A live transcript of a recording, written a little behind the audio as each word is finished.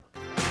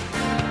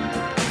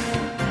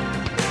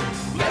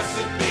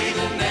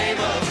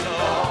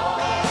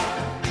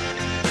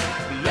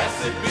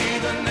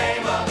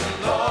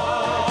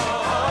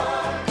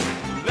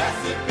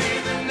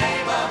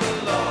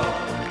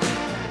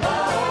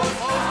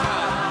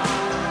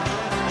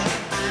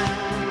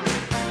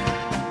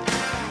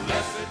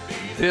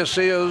This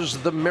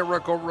is the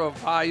Miracle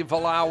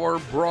Revival Hour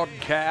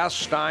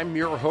broadcast. I'm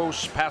your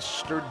host,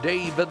 Pastor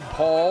David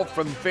Paul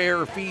from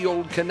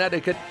Fairfield,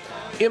 Connecticut,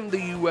 in the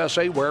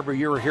USA, wherever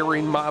you're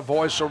hearing my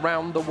voice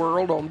around the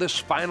world on this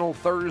final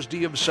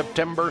Thursday of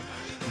September.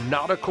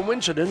 Not a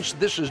coincidence,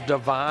 this is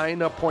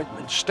divine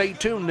appointment. Stay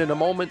tuned. In a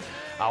moment,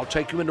 I'll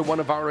take you into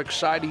one of our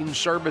exciting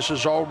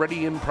services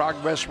already in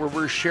progress where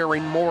we're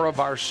sharing more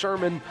of our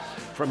sermon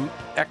from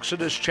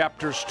Exodus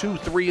chapters 2,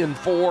 3, and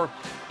 4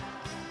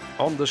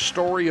 on the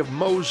story of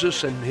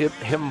Moses and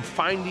him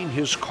finding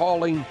his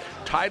calling.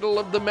 Title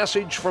of the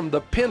message, From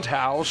the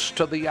Penthouse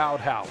to the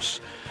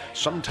Outhouse.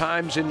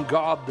 Sometimes in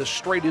God, the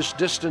straightest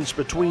distance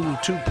between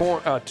 2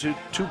 points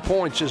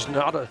is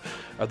not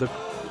the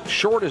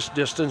shortest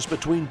distance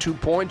between 2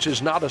 points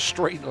is not a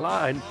straight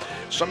line.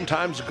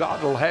 Sometimes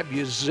God will have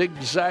you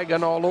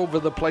zigzagging all over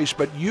the place,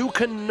 but you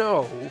can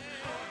know,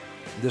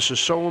 this is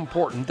so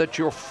important, that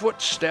your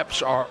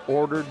footsteps are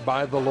ordered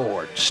by the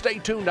Lord. Stay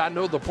tuned. I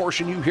know the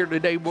portion you hear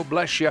today will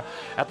bless you.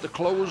 At the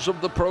close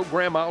of the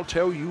program, I'll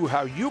tell you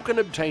how you can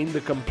obtain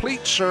the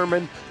complete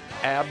sermon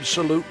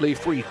absolutely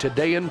free.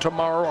 Today and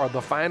tomorrow are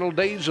the final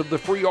days of the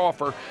free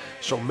offer,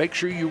 so make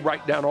sure you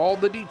write down all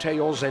the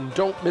details and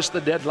don't miss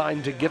the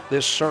deadline to get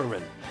this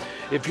sermon.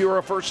 If you're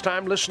a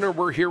first-time listener,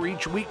 we're here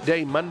each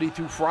weekday, Monday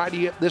through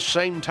Friday at this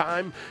same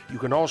time. You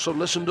can also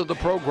listen to the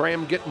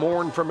program, get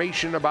more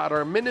information about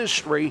our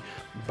ministry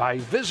by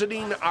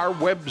visiting our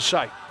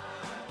website.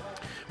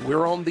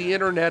 We're on the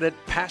internet at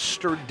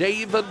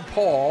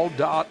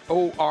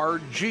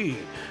pastordavidpaul.org.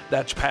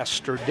 That's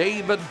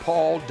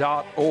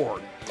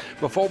pastordavidpaul.org.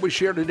 Before we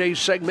share today's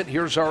segment,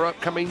 here's our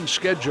upcoming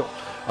schedule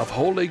of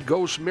Holy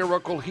Ghost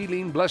miracle,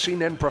 healing,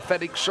 blessing, and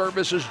prophetic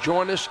services.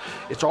 Join us.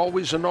 It's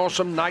always an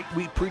awesome night.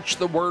 We preach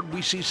the word.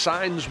 We see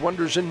signs,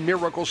 wonders, and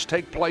miracles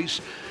take place.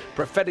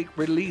 Prophetic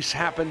release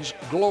happens.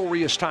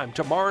 Glorious time.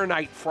 Tomorrow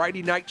night,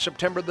 Friday night,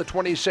 September the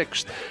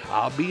 26th,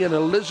 I'll be in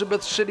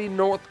Elizabeth City,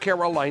 North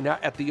Carolina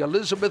at the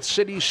Elizabeth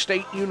City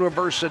State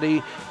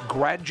University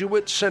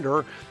Graduate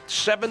Center,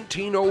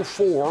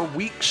 1704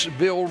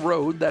 Weeksville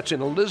Road. That's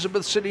in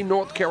Elizabeth City,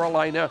 North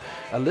Carolina.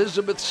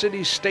 Elizabeth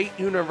City State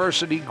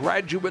University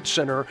Graduate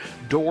Center.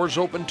 Doors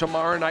open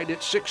tomorrow night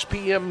at 6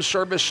 p.m.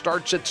 Service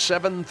starts at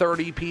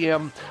 7:30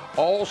 p.m.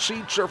 All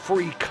seats are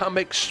free. Come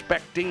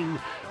expecting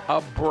a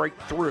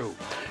breakthrough.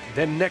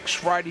 Then next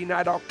Friday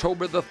night,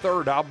 October the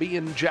 3rd, I'll be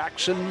in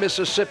Jackson,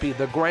 Mississippi,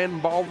 the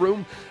Grand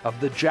Ballroom of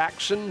the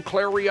Jackson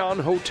Clarion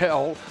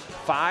Hotel,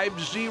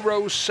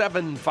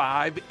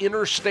 5075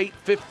 Interstate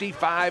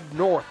 55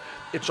 North.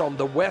 It's on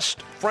the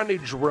west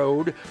frontage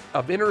road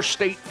of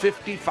Interstate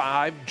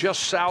 55,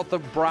 just south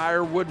of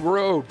Briarwood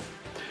Road.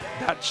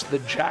 That's the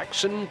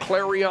Jackson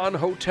Clarion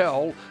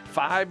Hotel,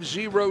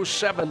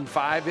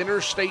 5075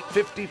 Interstate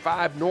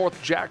 55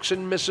 North,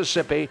 Jackson,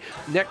 Mississippi.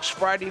 Next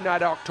Friday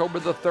night, October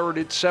the 3rd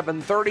at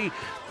 7:30.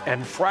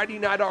 And Friday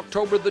night,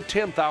 October the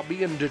 10th, I'll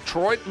be in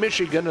Detroit,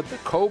 Michigan at the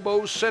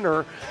Cobo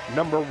Center,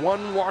 number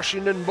 1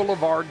 Washington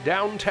Boulevard,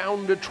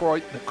 downtown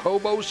Detroit, the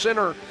Cobo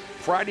Center.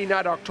 Friday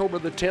night, October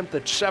the 10th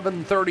at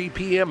 7:30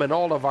 p.m. And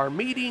all of our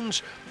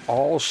meetings,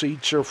 all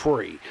seats are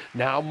free.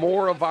 Now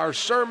more of our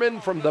sermon,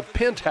 From the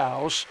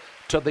Penthouse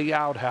to the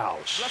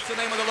Outhouse. Bless the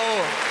name of the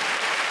Lord.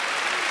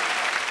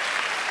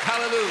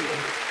 Hallelujah.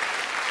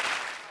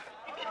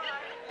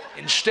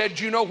 Instead,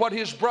 you know what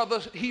his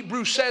brother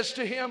Hebrew says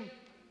to him?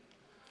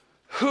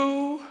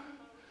 Who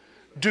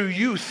do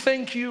you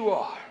think you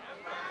are?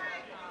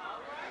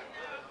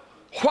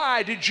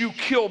 Why did you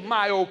kill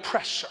my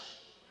oppressor?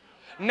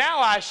 Now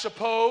I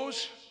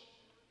suppose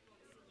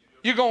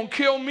you're going to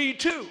kill me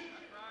too.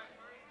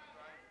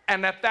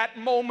 And at that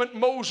moment,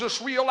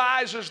 Moses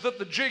realizes that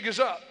the jig is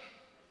up.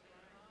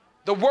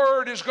 The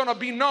word is going to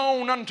be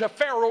known unto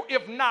Pharaoh,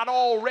 if not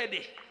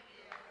already.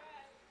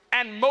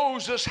 And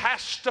Moses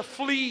has to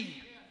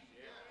flee.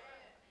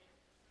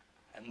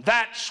 And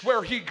that's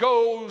where he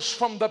goes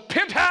from the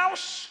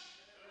penthouse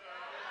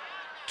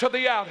to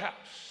the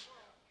outhouse.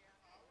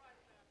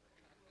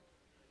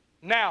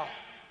 Now,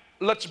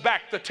 let's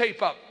back the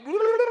tape up.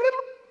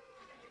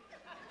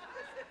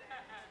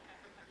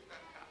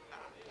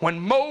 When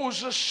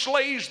Moses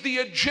slays the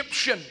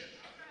Egyptian,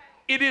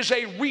 it is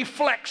a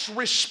reflex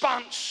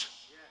response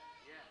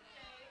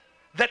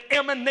that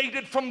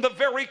emanated from the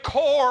very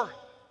core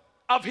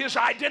of his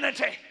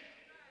identity.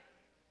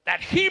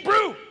 That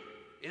Hebrew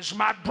is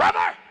my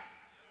brother.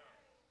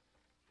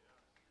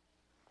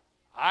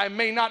 I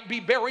may not be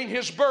bearing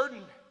his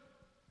burden,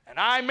 and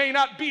I may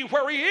not be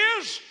where he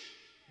is,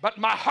 but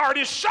my heart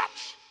is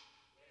such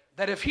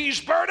that if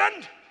he's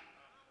burdened,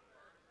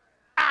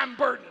 I'm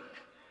burdened.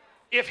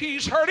 If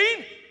he's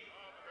hurting,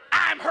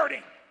 I'm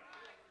hurting.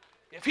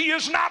 If he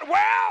is not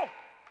well,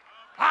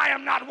 I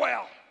am not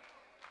well.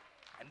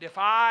 And if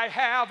I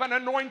have an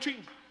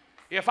anointing,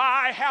 if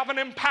I have an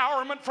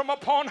empowerment from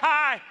upon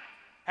high,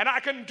 and I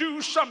can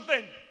do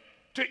something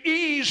to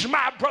ease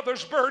my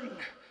brother's burden,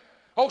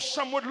 oh,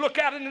 some would look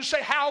at it and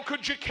say, how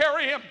could you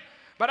carry him?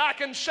 But I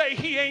can say,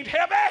 he ain't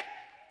heavy,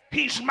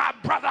 he's my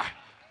brother.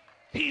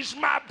 He's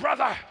my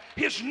brother.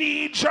 His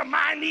needs are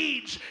my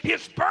needs.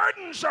 His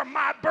burdens are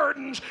my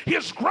burdens.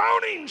 His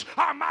groanings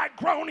are my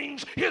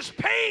groanings. His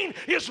pain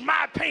is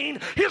my pain.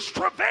 His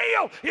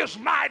travail is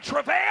my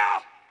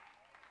travail.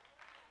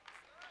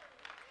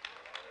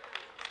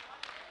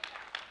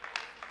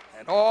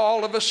 And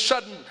all of a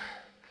sudden,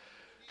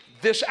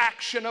 this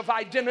action of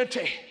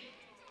identity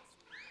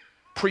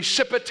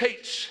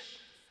precipitates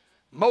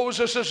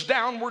Moses'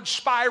 downward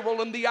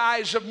spiral in the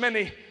eyes of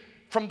many,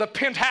 from the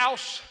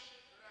penthouse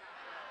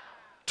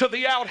to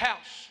the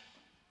outhouse.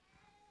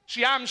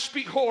 See, I'm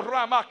speaking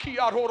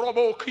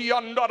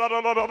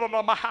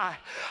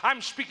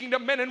to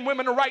men and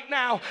women right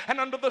now, and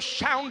under the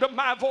sound of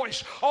my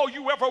voice, all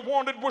you ever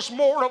wanted was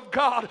more of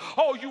God.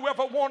 All you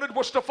ever wanted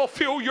was to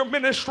fulfill your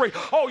ministry.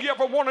 All you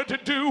ever wanted to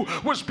do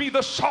was be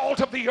the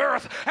salt of the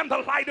earth and the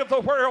light of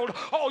the world.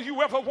 All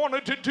you ever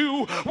wanted to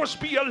do was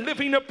be a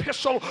living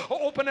epistle,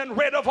 open and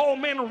read of all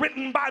men,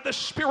 written by the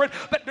Spirit,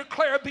 that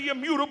declared the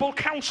immutable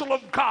counsel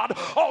of God.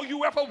 All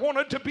you ever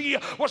wanted to be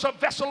was a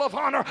vessel of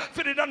honor,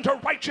 fitted unto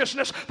righteousness,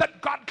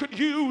 that God could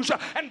use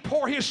and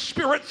pour His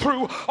Spirit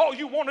through. All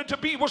you wanted to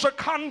be was a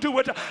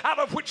conduit out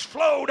of which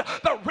flowed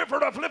the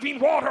river of living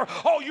water.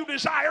 All you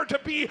desired to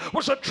be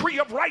was a tree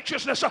of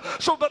righteousness,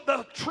 so that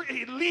the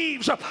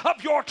leaves of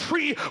your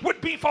tree would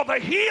be for the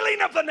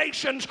healing of the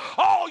nations.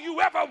 All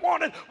you ever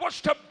wanted was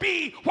to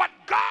be what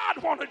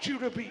God wanted you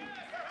to be.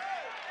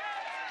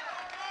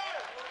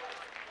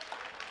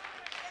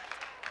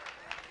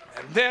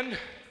 And then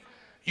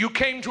you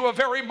came to a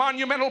very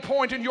monumental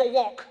point in your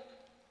walk.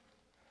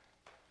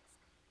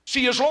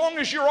 See, as long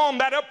as you're on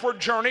that upward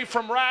journey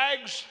from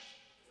rags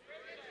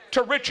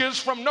to riches,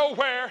 from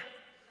nowhere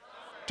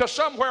to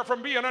somewhere,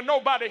 from being a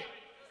nobody,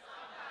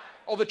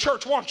 oh, the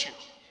church wants you.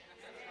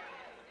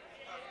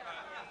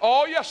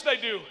 Oh, yes, they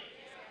do.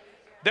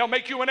 They'll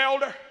make you an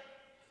elder,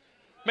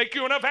 make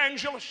you an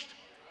evangelist,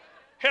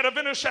 head of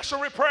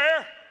intercessory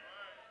prayer,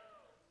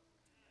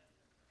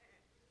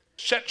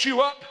 set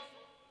you up,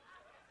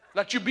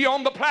 let you be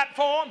on the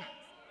platform,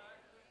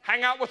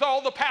 hang out with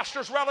all the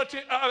pastor's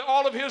relatives,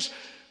 all of his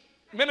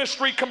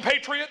ministry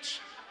compatriots.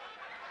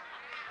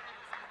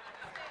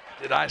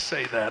 Did I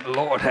say that?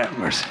 Lord have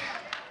mercy.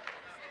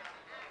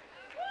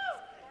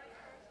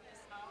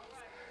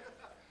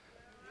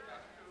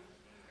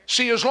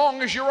 See, as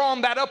long as you're on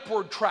that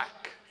upward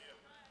track,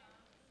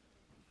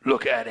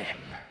 look at him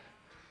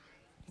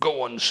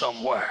going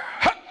somewhere.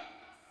 Ha!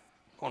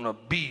 Gonna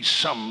be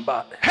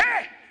somebody.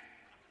 Hey!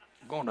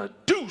 Gonna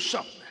do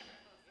something.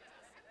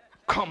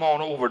 Come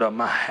on over to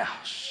my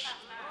house.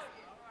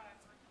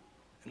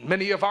 And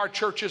many of our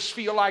churches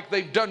feel like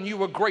they've done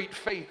you a great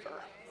favor.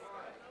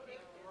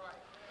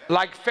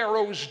 Like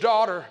Pharaoh's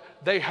daughter,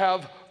 they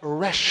have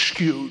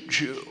rescued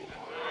you.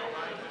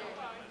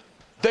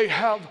 They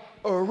have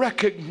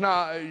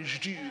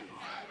recognized you.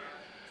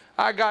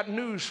 I got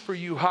news for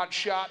you,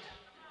 hotshot.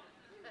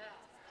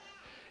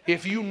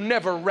 If you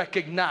never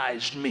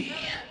recognized me,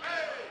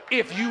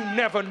 if you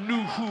never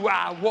knew who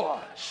I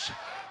was,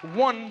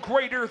 one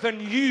greater than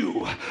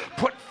you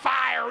put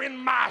fire in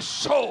my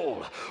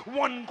soul.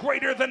 One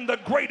greater than the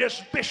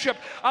greatest bishop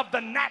of the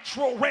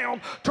natural realm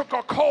took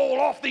a coal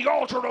off the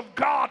altar of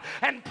God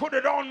and put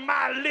it on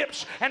my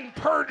lips and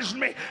purged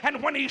me.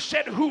 And when he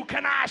said, who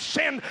can I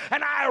send?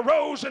 And I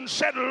arose and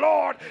said,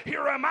 Lord,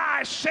 here am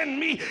I, send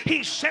me.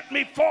 He sent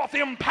me forth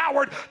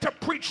empowered to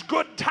preach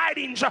good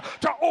tidings,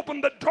 to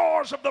open the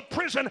doors of the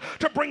prison,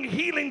 to bring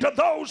healing to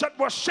those that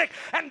were sick,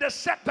 and to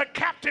set the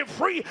captive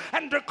free,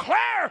 and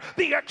declare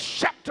the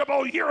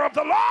acceptable year of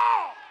the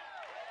Lord.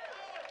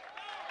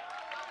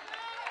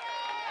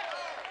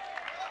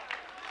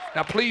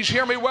 Now please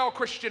hear me well,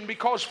 Christian,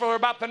 because for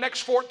about the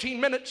next 14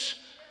 minutes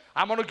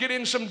I'm going to get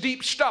in some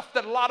deep stuff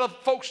that a lot of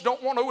folks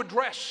don't want to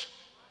address.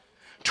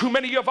 Too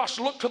many of us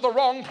look to the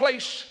wrong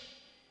place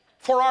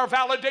for our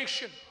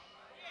validation.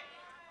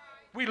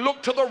 We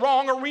look to the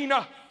wrong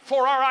arena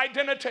for our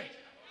identity.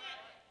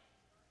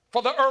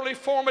 For the early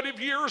formative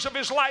years of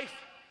his life,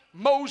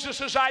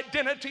 Moses'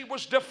 identity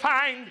was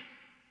defined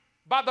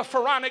by the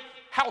Pharaonic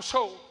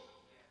household.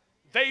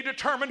 They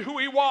determined who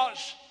he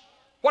was,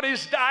 what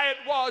his diet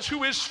was,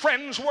 who his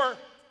friends were.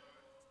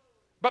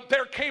 But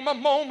there came a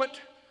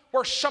moment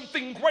where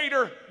something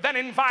greater than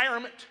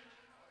environment,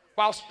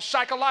 while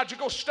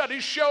psychological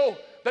studies show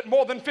that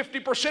more than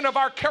 50% of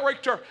our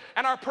character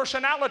and our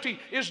personality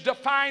is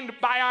defined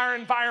by our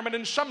environment.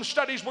 And some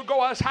studies will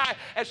go as high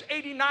as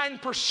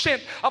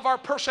 89% of our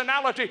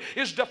personality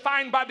is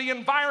defined by the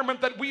environment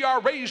that we are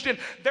raised in.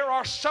 There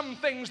are some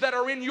things that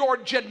are in your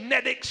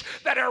genetics,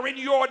 that are in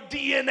your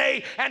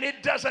DNA, and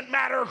it doesn't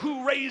matter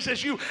who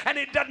raises you, and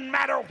it doesn't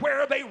matter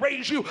where they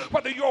raise you,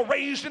 whether you're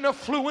raised in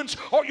affluence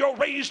or you're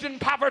raised in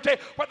poverty,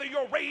 whether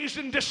you're raised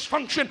in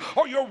dysfunction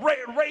or you're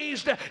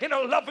raised in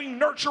a loving,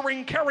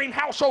 nurturing, caring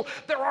household.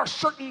 There are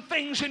certain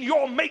things in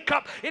your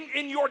makeup,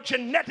 in your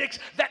genetics,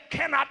 that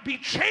cannot be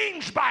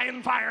changed by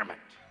environment.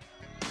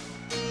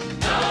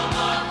 No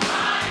more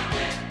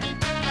crying.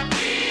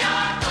 We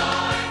are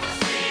going to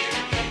see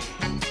the King.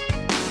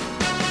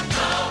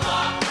 No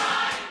more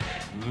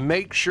crying.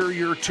 Make sure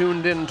you're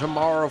tuned in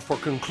tomorrow for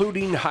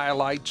concluding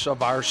highlights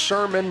of our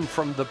sermon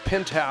from the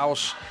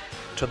penthouse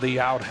to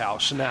the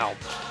outhouse. Now,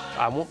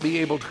 I won't be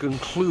able to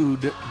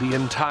conclude the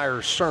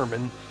entire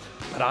sermon,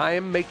 but I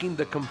am making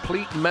the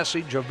complete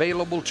message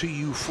available to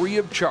you free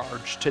of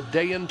charge.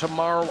 Today and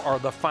tomorrow are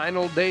the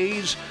final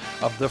days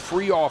of the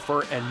free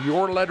offer, and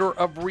your letter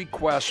of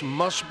request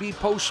must be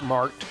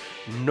postmarked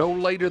no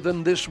later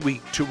than this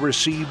week to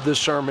receive the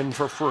sermon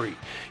for free.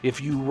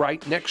 If you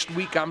write next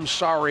week, I'm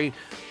sorry,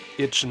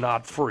 it's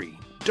not free.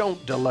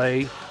 Don't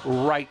delay.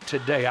 Write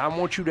today. I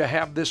want you to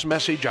have this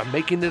message. I'm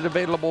making it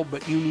available,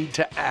 but you need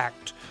to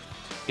act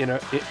in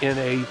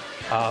a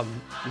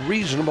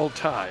reasonable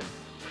time.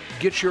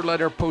 Get your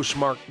letter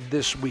postmarked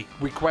this week.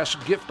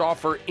 Request gift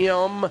offer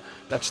M,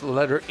 that's the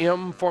letter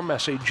M for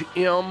message,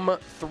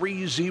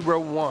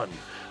 M301.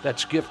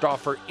 That's gift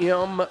offer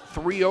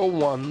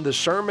M301, the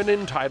sermon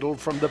entitled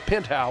From the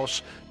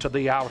Penthouse to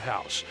the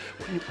Outhouse.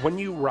 When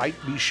you write,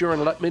 be sure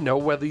and let me know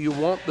whether you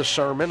want the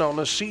sermon on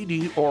a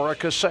CD or a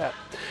cassette.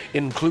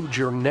 Include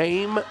your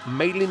name,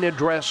 mailing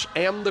address,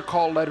 and the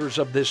call letters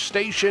of this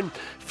station.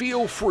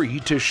 Feel free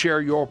to share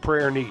your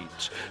prayer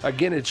needs.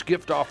 Again, it's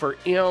gift offer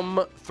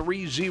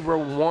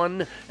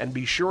M301, and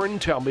be sure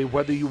and tell me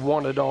whether you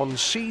want it on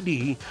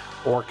CD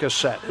or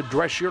cassette.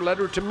 Address your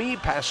letter to me,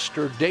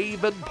 Pastor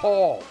David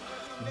Paul.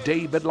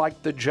 David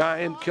like the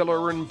giant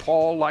killer and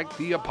Paul like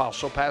the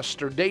apostle.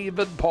 Pastor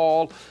David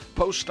Paul,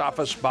 Post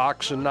Office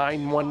Box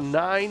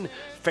 919,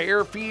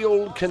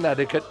 Fairfield,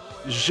 Connecticut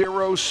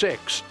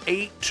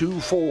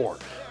 06824.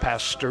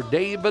 Pastor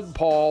David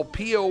Paul,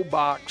 P.O.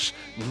 Box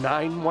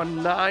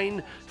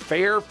 919,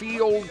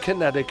 Fairfield,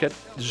 Connecticut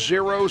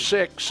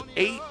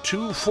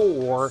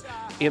 06824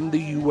 in the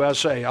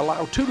USA.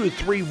 Allow 2 to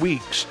 3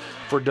 weeks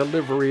for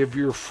delivery of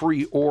your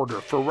free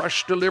order. For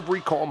rush delivery,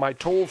 call my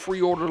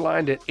toll-free order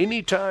line at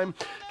any time.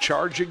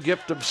 Charge a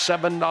gift of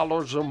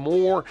 $7 or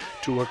more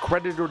to a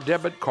credit or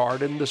debit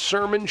card, and the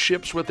sermon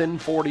ships within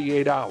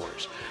 48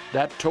 hours.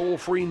 That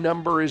toll-free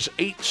number is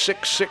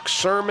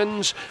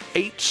 866-SERMONS,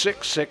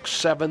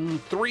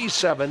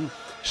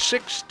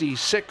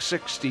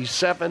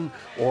 866-737-6667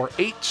 or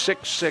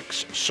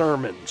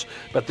 866-SERMONS.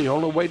 But the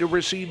only way to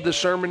receive the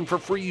sermon for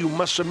free, you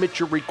must submit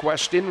your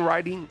request in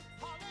writing.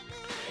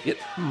 It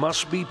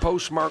must be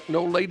postmarked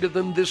no later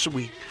than this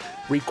week.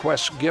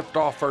 Request gift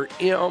offer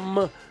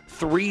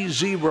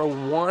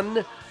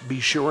M301. Be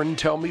sure and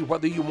tell me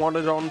whether you want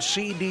it on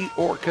CD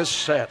or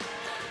cassette.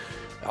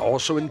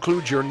 Also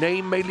include your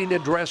name, mailing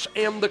address,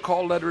 and the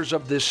call letters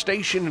of this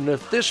station. And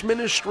if this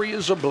ministry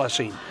is a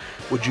blessing,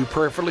 would you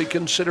prayerfully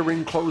consider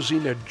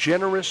enclosing a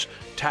generous,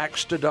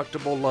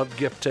 tax-deductible love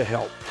gift to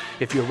help?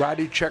 If you write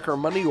a check or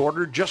money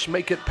order, just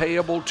make it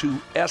payable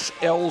to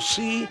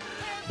SLC.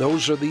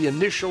 Those are the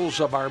initials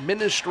of our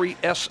ministry.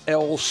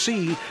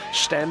 SLC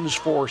stands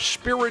for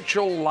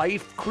Spiritual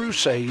Life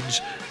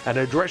Crusades. And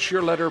address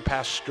your letter,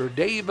 Pastor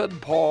David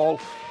Paul,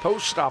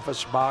 Post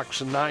Office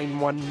Box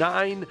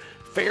 919,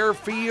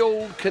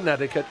 Fairfield,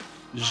 Connecticut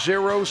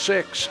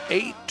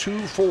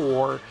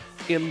 06824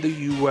 in the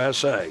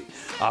USA.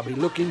 I'll be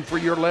looking for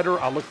your letter.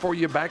 I'll look for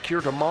you back here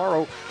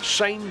tomorrow.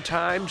 Same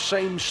time,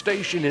 same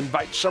station.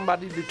 Invite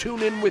somebody to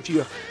tune in with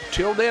you.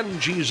 Till then,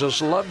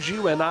 Jesus loves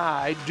you, and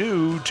I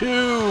do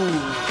too.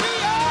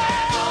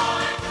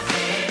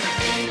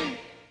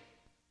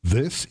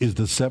 This is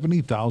the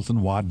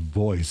 70,000-watt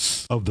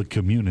voice of the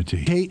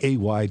community.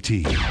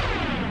 KAYT,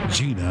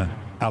 Gina,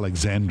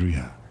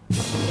 Alexandria.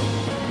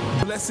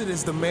 Blessed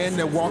is the man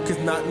that walketh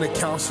not in the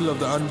counsel of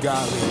the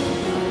ungodly,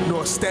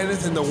 nor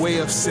standeth in the way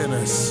of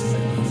sinners,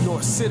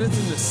 nor sitteth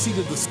in the seat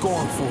of the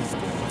scornful.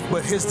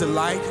 But his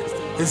delight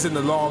is in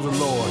the law of the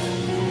Lord,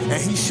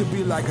 and he shall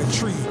be like a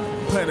tree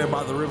planted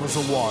by the rivers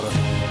of water.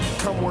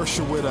 Come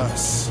worship with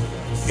us.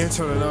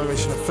 Internal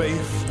Denomination of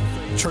Faith,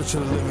 Church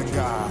of the Living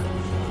God,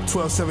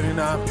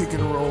 1279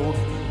 Pickens Road,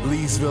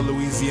 Leesville,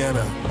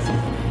 Louisiana,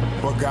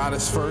 where God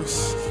is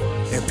first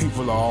and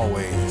people are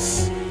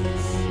always.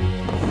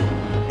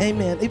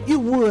 Amen. If you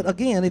would,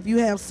 again, if you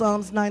have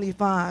Psalms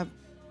 95,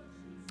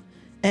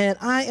 and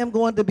I am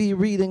going to be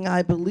reading,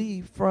 I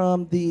believe,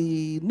 from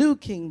the New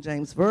King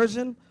James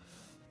Version.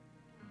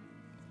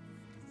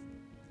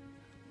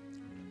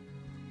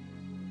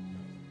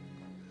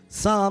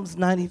 Psalms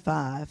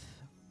 95.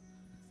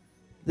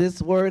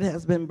 This word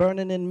has been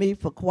burning in me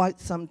for quite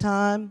some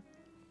time,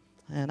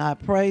 and I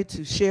pray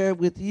to share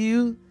with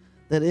you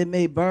that it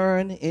may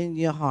burn in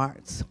your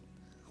hearts.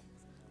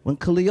 When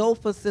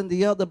Cleophas and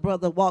the other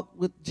brother walked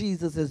with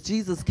Jesus, as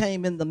Jesus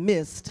came in the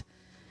midst,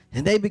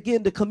 and they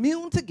began to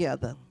commune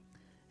together.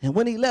 And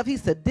when he left, he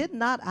said, "Did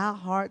not our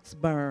hearts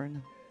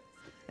burn?"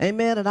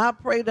 Amen. And I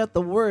pray that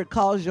the word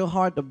cause your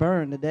heart to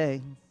burn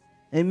today.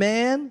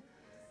 Amen.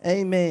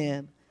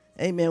 Amen.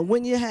 Amen.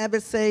 When you have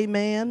it, say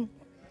amen.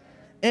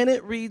 And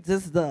it reads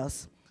as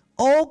thus: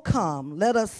 "Oh, come, let us